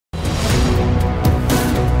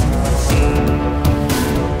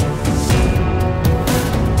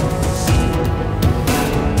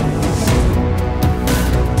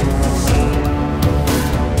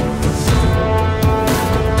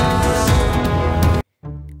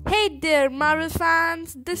there, Marvel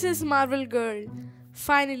fans! This is Marvel Girl.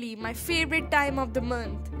 Finally, my favorite time of the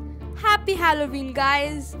month. Happy Halloween,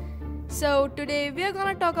 guys! So, today we are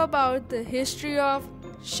gonna talk about the history of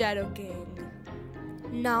Shadow King.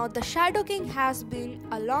 Now, the Shadow King has been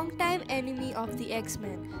a long time enemy of the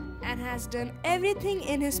X-Men and has done everything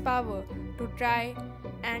in his power to try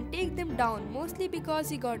and take them down, mostly because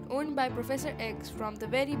he got owned by Professor X from the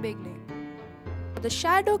very beginning. The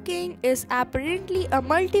Shadow King is apparently a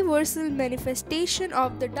multiversal manifestation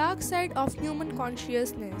of the dark side of human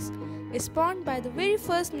consciousness, spawned by the very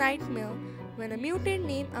first nightmare when a mutant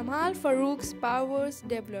named Amahl Farouk's powers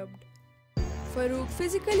developed. Farouk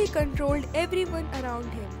physically controlled everyone around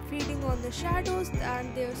him, feeding on the shadows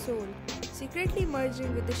and their soul. Secretly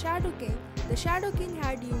merging with the Shadow King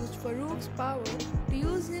had used Farouk's power to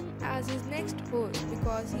use him as his next host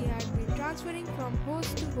because he had been transferring from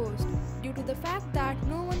host to host due to the fact that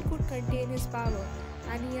no one could contain his power,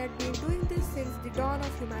 and he had been doing this since the dawn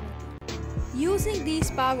of humanity. Using these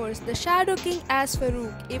powers, the Shadow King as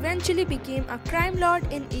Farouk eventually became a crime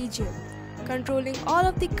lord in Egypt, controlling all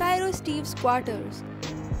of the Cairo thieves' quarters.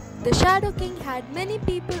 The Shadow King had many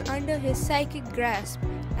people under his psychic grasp,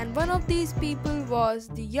 and one of these people was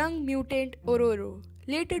the young mutant Ororo,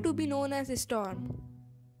 later to be known as Storm.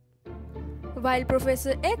 While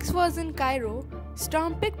Professor X was in Cairo,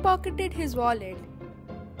 Storm pickpocketed his wallet.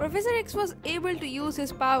 Professor X was able to use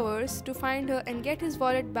his powers to find her and get his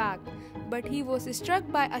wallet back, but he was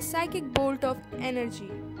struck by a psychic bolt of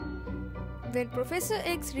energy. When Professor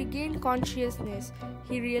X regained consciousness,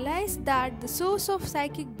 he realized that the source of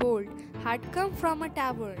psychic bolt had come from a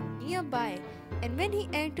tavern nearby, and when he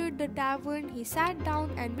entered the tavern, he sat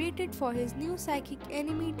down and waited for his new psychic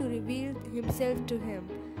enemy to reveal himself to him.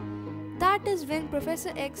 That is when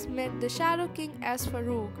Professor X met the Shadow King as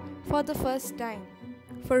Farouk for the first time.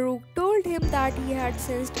 Farouk told him that he had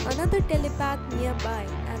sensed another telepath nearby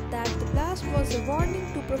and that the blast was a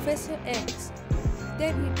warning to Professor X.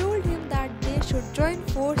 Then he told him that they should join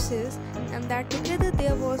forces and that together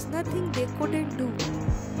there was nothing they couldn't do.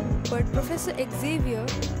 But Professor Xavier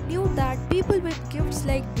knew that people with gifts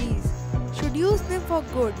like these should use them for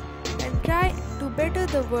good and try to better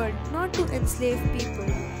the world, not to enslave people.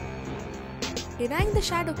 Denying the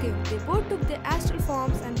Shadow King, they both took their astral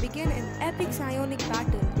forms and began an epic psionic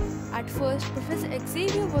battle. At first, Professor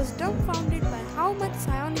Xavier was dumbfounded by how much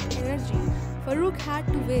psionic energy Farouk had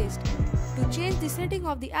to waste to change the setting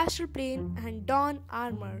of the astral plane and don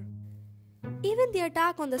armor. Even the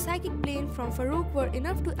attack on the psychic plane from Farouk were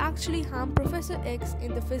enough to actually harm Professor X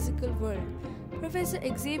in the physical world. Professor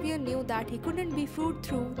Xavier knew that he couldn't be fooled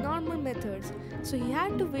through normal methods, so he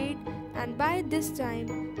had to wait, and by this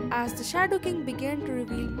time, as the Shadow King began to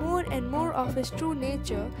reveal more and more of his true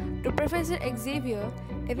nature to Professor Xavier,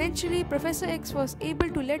 eventually Professor X was able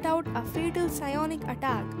to let out a fatal psionic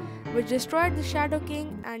attack which destroyed the Shadow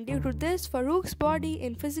King, and due to this, Farouk's body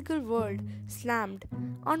in physical world slammed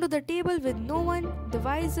onto the table with no one the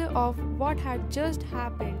wiser of what had just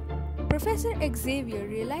happened. Professor Xavier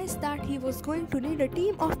realized that he was going to need a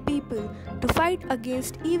team of people to fight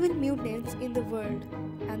against evil mutants in the world,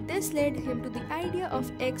 and this led him to the idea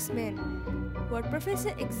of X-Men. What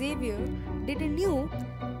Professor Xavier didn't know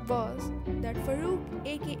was that Farouk,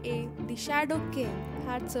 aka the Shadow King,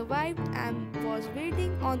 had survived and was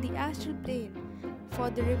waiting on the astral plane for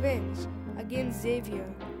the revenge against Xavier,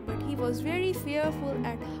 but he was very fearful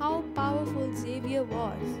at how powerful Xavier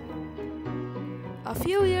was. A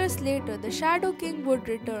few years later, the Shadow King would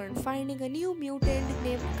return, finding a new mutant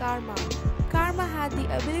named Karma. Karma had the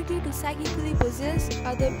ability to psychically possess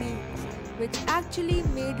other beings, which actually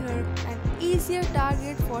made her an easier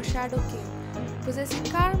target for Shadow King. Possessing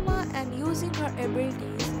Karma and using her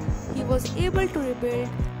abilities, he was able to rebuild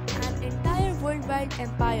an entire worldwide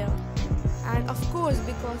empire. And of course,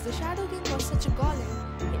 because the Shadow King was such a golem,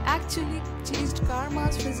 he actually changed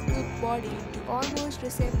Karma's physical body to almost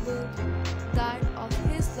resemble that of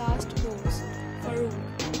his last host, Farouk.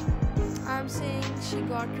 I'm saying she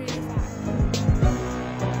got really fat.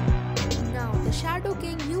 Now, the Shadow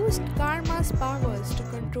King used Karma's powers to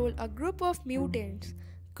control a group of mutants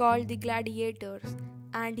called the Gladiators,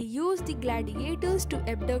 and he used the Gladiators to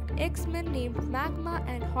abduct X-Men named Magma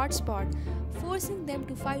and Hotspot, forcing them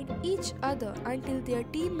to fight each other until their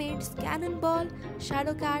teammates Cannonball,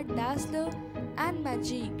 Shadowcat, Dazzler, and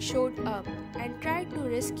Magic showed up and tried to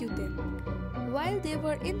rescue them. While they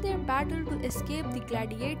were in their battle to escape the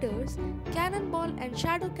Gladiators, Cannonball and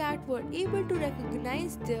Shadowcat were able to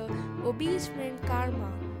recognize their obese friend Karma,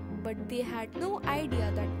 but they had no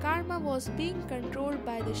idea that Karma was being controlled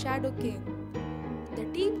by the Shadow King. The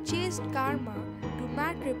team chased Karma to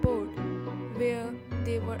Matt Report, where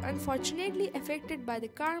they were unfortunately affected by the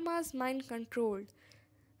karma's mind control,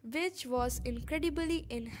 which was incredibly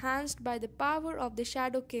enhanced by the power of the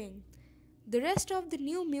Shadow King. The rest of the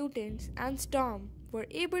new mutants and Storm were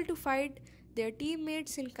able to fight their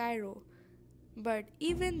teammates in Cairo, but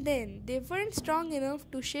even then, they weren't strong enough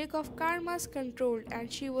to shake off Karma's control,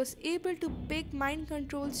 and she was able to pick mind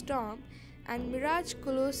control Storm, and Mirage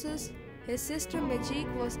Colossus, his sister Magic,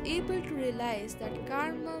 was able to realize that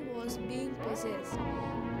Karma was being possessed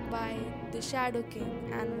by the Shadow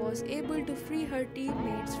King and was able to free her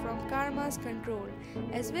teammates from Karma's control,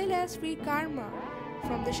 as well as free Karma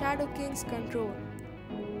from the Shadow King's control.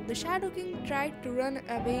 The Shadow King tried to run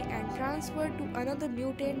away and transfer to another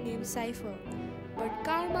mutant named Cypher, but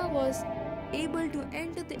Karma was able to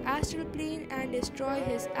enter the astral plane and destroy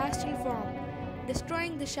his astral form,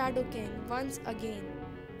 destroying the Shadow King once again.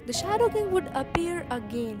 The Shadow King would appear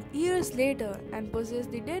again years later and possess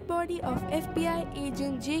the dead body of FBI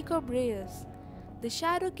agent Jacob Reyes. The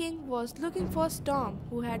Shadow King was looking for Storm,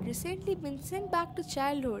 who had recently been sent back to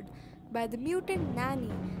childhood by the mutant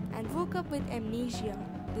nanny and woke up with amnesia.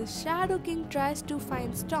 The Shadow King tries to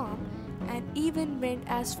find Storm and even went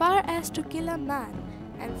as far as to kill a man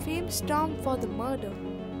and frame Storm for the murder.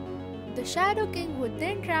 The Shadow King would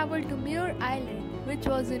then travel to Muir Island, which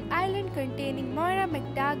was an island containing Moira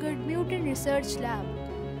McTaggart Mutant Research Lab.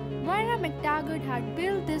 Moira McTaggart had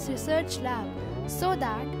built this research lab so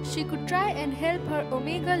that she could try and help her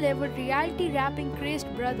Omega level reality wrapping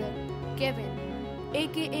crazed brother, Kevin,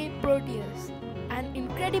 aka Proteus, an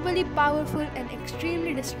incredibly powerful and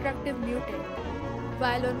extremely destructive mutant.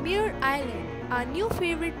 While on Muir Island, our new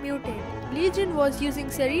favorite mutant, Legion, was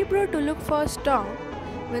using Cerebro to look for Storm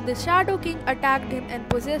when the Shadow King attacked him and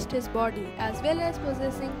possessed his body, as well as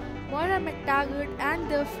possessing Moira McTaggart and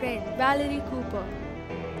their friend Valerie Cooper.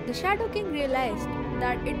 The Shadow King realized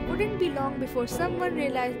that it wouldn't be long before someone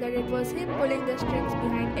realized that it was him pulling the strings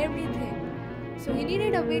behind everything. So he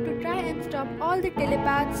needed a way to try and stop all the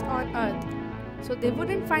telepaths on Earth, so they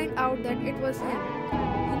wouldn't find out that it was him.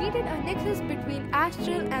 He needed a nexus between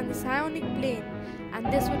astral and the psionic plane, and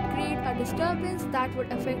this would create a disturbance that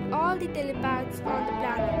would affect all the telepaths on the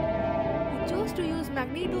planet. He chose to use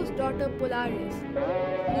Magneto's daughter Polaris,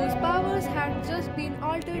 whose powers had just been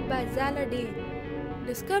altered by Zala Dane.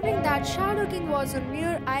 Discovering that Shadow King was on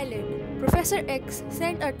Muir Island, Professor X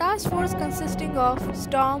sent a task force consisting of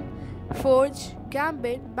Storm, Forge,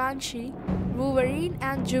 Gambit, Banshee, Wolverine,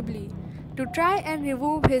 and Jubilee to try and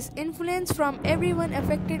remove his influence from everyone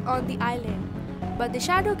affected on the island. But the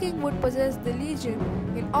Shadow King would possess the Legion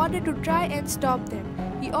in order to try and stop them.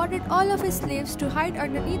 He ordered all of his slaves to hide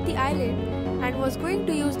underneath the island and was going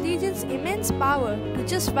to use Legion's immense power to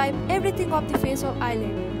just wipe everything off the face of the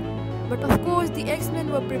island. But of course, the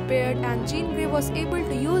X-Men were prepared, and Jean Grey was able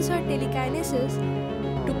to use her telekinesis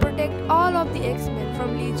to protect all of the X-Men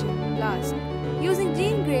from Legion blast. Using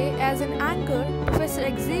Jean Grey as an anchor, Professor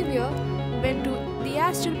Xavier went to the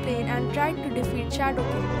astral plane and tried to defeat Shadow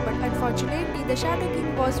King, but unfortunately the Shadow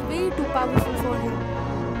King was way too powerful for him.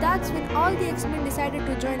 That's when all the X-Men decided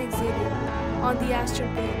to join Xavier on the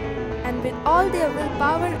astral plane, and with all their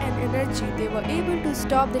willpower and energy they were able to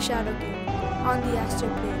stop the Shadow King on the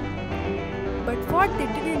astral plane. But what they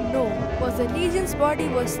didn't know was the Legion's body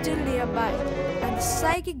was still nearby, and the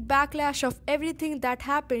psychic backlash of everything that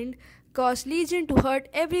happened caused Legion to hurt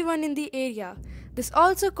everyone in the area. This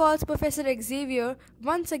also caused Professor Xavier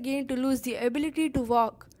once again to lose the ability to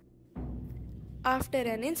walk. After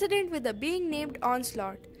an incident with a being named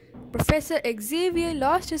Onslaught, Professor Xavier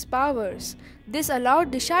lost his powers. This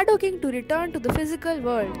allowed the Shadow King to return to the physical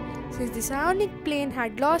world, since the psionic plane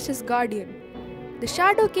had lost his guardian. The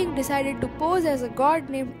Shadow King decided to pose as a god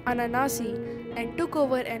named Ananasi and took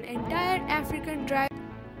over an entire African tribe.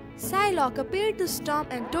 Psylocke appeared to Storm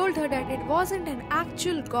and told her that it wasn't an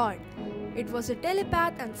actual god. It was a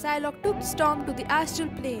telepath, and Psylocke took Storm to the astral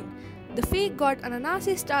plane. The fake god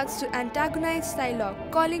Ananasi starts to antagonize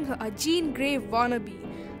Psylocke, calling her a Jean Grey wannabe.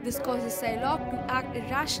 This causes Psylocke to act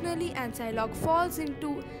irrationally, and Psylocke falls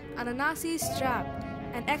into Ananasi's trap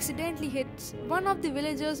and accidentally hits one of the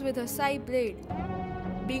villagers with her Psy blade.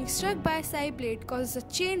 Being struck by Psy blade causes a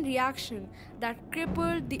chain reaction that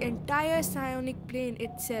crippled the entire psionic plane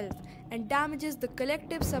itself and damages the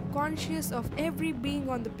collective subconscious of every being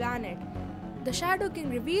on the planet. The Shadow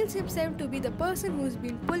King reveals himself to be the person who's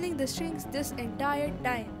been pulling the strings this entire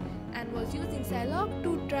time and was using Psylocke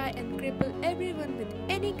to try and cripple everyone with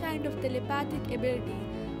any kind of telepathic ability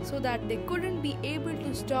so that they couldn't be able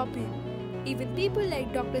to stop him. Even people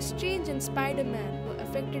like Doctor Strange and Spider-Man were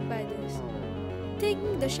affected by this.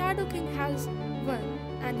 Thinking the Shadow King has won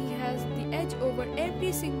and he has the edge over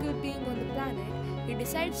every single being on the planet, He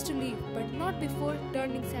decides to leave, but not before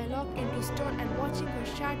turning Psylocke into stone and watching her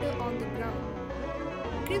shatter on the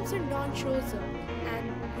ground. Crimson Dawn shows up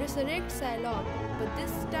and resurrects Psylocke, but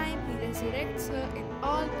this time he resurrects her in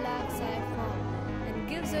all black Psy form and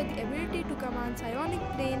gives her the ability to command psionic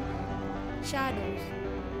plane shadows.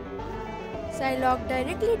 Psylocke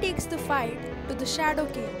directly takes the fight to the Shadow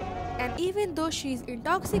King, and even though she is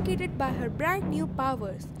intoxicated by her brand new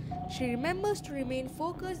powers, she remembers to remain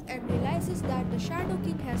focused and realizes that the Shadow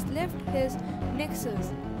King has left his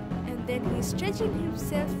nexus, and then he is stretching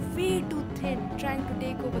himself way too thin, trying to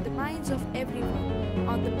take over the minds of everyone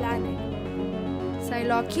on the planet.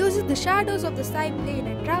 Psylocke uses the shadows of the Psy plane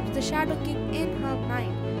and traps the Shadow King in her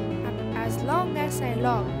mind, and as long as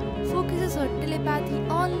Psylocke focuses her telepathy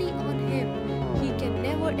only on him, he can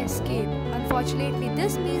never escape. Unfortunately,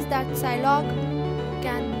 this means that Psylocke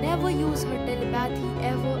can never use her telepathy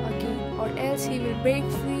ever again, or else he will break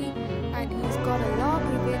free and he's got a long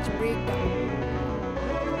revenge breakdown.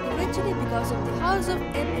 Eventually, because of the House of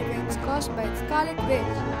M events caused by the Scarlet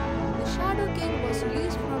Witch, the Shadow King was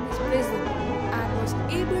released from his prison and was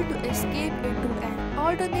able to escape into an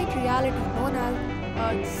alternate reality known as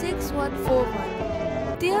Earth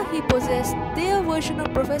 6141. There he possessed their version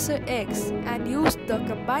of Professor X and used the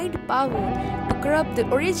combined power to corrupt the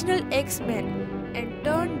original X-Men and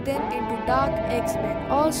turned them into Dark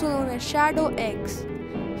X-Men, also known as Shadow X.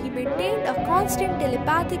 He maintained a constant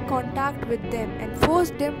telepathic contact with them and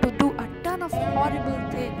forced them to do a ton of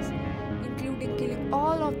horrible things, including killing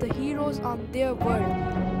all of the heroes on their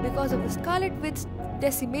world. Because of the Scarlet Witch's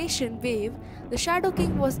decimation wave, the Shadow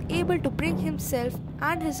King was able to bring himself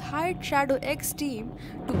and his hired Shadow X team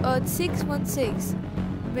to Earth 616.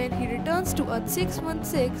 When he returns to Earth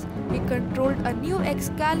 616, he controlled a new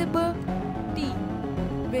Excalibur team,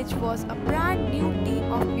 which was a brand new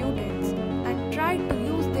team of mutants, and tried to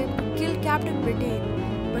use them to kill Captain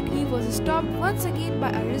Britain, but he was stopped once again by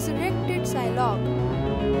a resurrected Psylocke.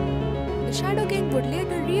 The Shadow King would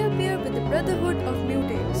later reappear with the Brotherhood of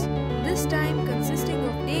Mutants, this time consisting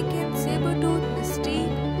of Daken, Sabretooth,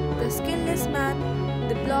 Mystique, the Skinless Man,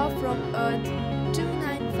 the Blob from Earth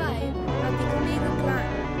 295, and the Omega Clan.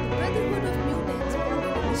 The Brotherhood of Mutants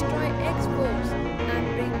wanted to destroy X-Force and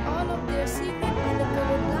bring all of their secret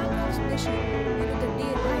undercover Black Ops mission into the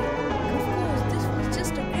daylight. And of course, this was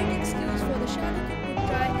just a great excuse for the Shadow King to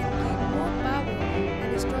try and gain more power and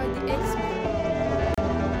destroy the X-Men.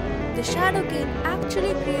 The Shadow King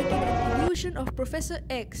actually created an illusion of Professor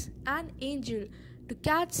X and Angel to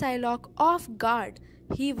catch Psylocke off guard.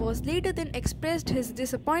 He was later then expressed his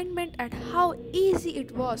disappointment at how easy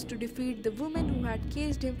it was to defeat the woman who had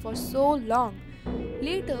caged him for so long.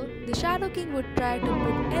 Later, the Shadow King would try to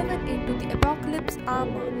put Evan into the Apocalypse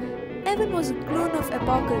armor. Evan was a clone of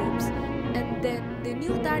Apocalypse, and then they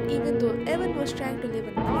knew that even though Evan was trying to live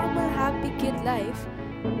a normal, happy kid life,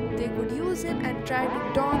 they could use him and try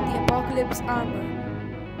to don the Apocalypse armor.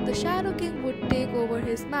 The Shadow King would take over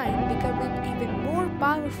his mind, becoming even more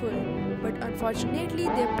powerful, but unfortunately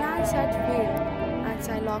their plans had failed, and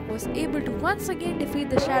Psylocke was able to once again defeat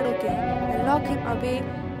the Shadow King and lock him away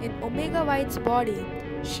in Omega White's body.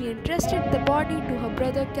 She entrusted the body to her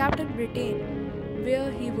brother Captain Britain,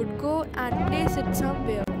 where he would go and place it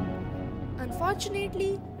somewhere.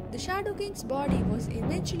 Unfortunately, the Shadow King's body was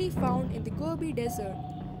eventually found in the Gobi Desert.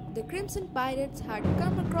 The Crimson Pirates had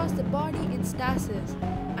come across the body in stasis,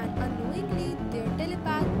 and unknowingly their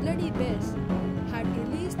telepath Bloody Bess had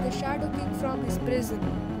released the Shadow King from his prison.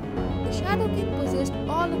 The Shadow King possessed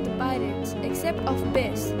all of the pirates except of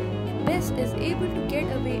Bess, and Bess is able to get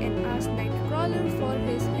away and ask Nightcrawler for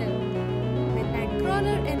his help. When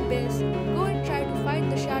Nightcrawler and Bess go and try to fight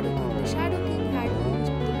the Shadow King had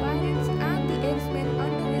used the pirates and the X-Men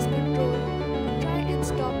under his control to try and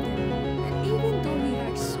stop them. And even though he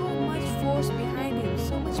had so much force behind him,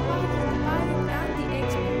 so much power from the pirate and the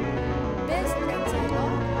X-Men, Bess and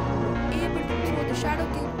Psylocke were able to throw the Shadow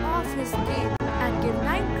King off his cage and give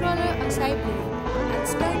Nightcrawler a sidekick and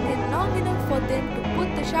stunned him long enough for them to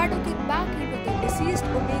put the Shadow King back into the deceased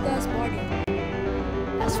Omega's body.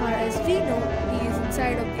 As far as we know, he is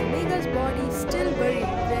inside of the Omega's body, still buried,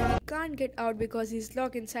 where he can't get out because he's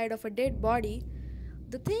locked inside of a dead body.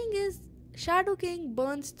 The thing is, Shadow King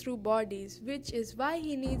burns through bodies, which is why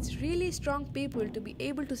he needs really strong people to be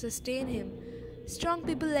able to sustain him. Strong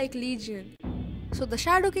people like Legion. So the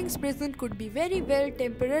Shadow King's prison could be very well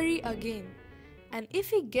temporary again. And if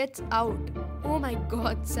he gets out, oh my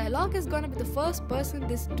god, Psylocke is gonna be the first person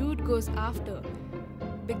this dude goes after.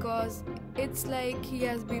 Because it's like he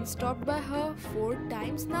has been stopped by her 4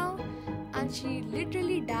 times now, and she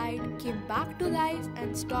literally died, came back to life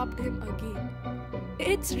and stopped him again.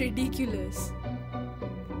 It's ridiculous.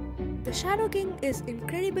 The Shadow King is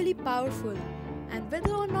incredibly powerful, and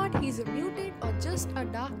whether or not he's a mutant or just a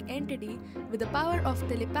dark entity with the power of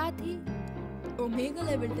telepathy, Omega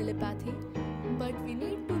level telepathy, but we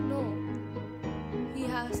need to know he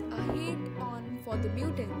has a hate on for the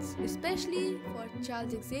mutants, especially for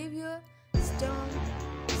Charles Xavier, Storm,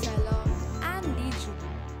 Psylocke, and Legion.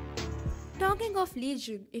 Talking of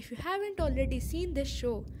Legion, if you haven't already seen this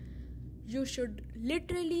show, you should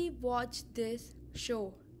literally watch this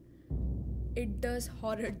show. It does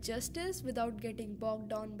horror justice without getting bogged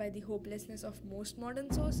down by the hopelessness of most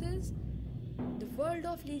modern sources. The world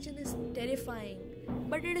of Legion is terrifying,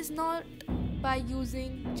 but it is not by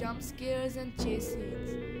using jump scares and chase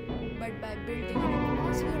scenes, but by building an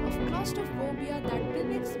atmosphere of claustrophobia that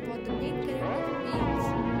mimics what the main character feels.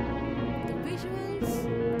 The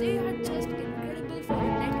visuals, they are just incredible for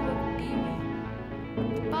a network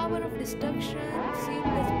TV. The power of destruction,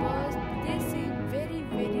 seamless bursts, they seem very,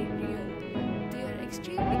 very real. They are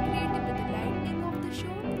extremely creative with the lighting of the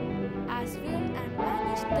show as well and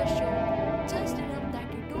manage the show just enough that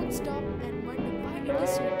you don't stop and wonder why it is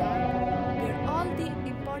so dark where all the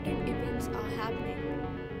important events are happening.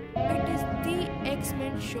 It is the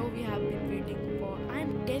X-Men show we have been waiting for.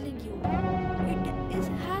 I'm telling you,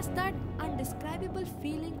 has that undescribable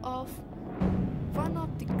feeling of one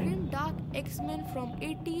of the grim dark X-Men from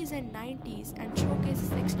 80s and 90s and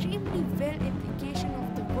showcases extremely well implication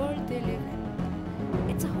of the world they live in.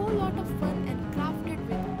 It's a whole lot of fun and crafted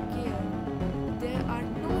with care. There are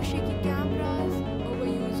no shaky cameras,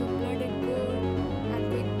 overuse of blood and gore, and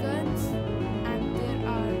quick guns, and there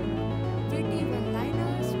are witty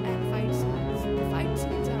one-liners and fight scenes. The fight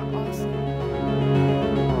scenes are awesome.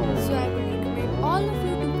 So I would recommend all of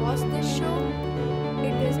you to watch this show.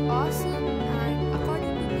 It is awesome and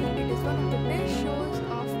according to me, it is one of the best shows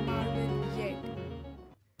of Marvel yet.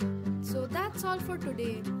 So that's all for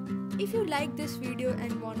today. If you like this video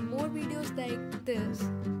and want more videos like this,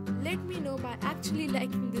 let me know by actually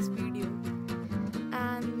liking this video.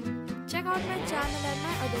 And check out my channel and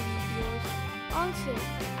my other videos. Also,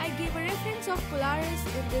 I gave a reference of Polaris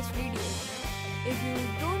in this video. If you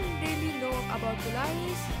don't really know about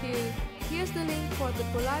Polaris, here's the link for the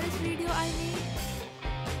Polaris video I made.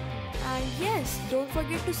 And yes, don't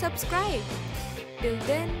forget to subscribe. Till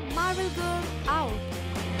then, Marvel Girl out.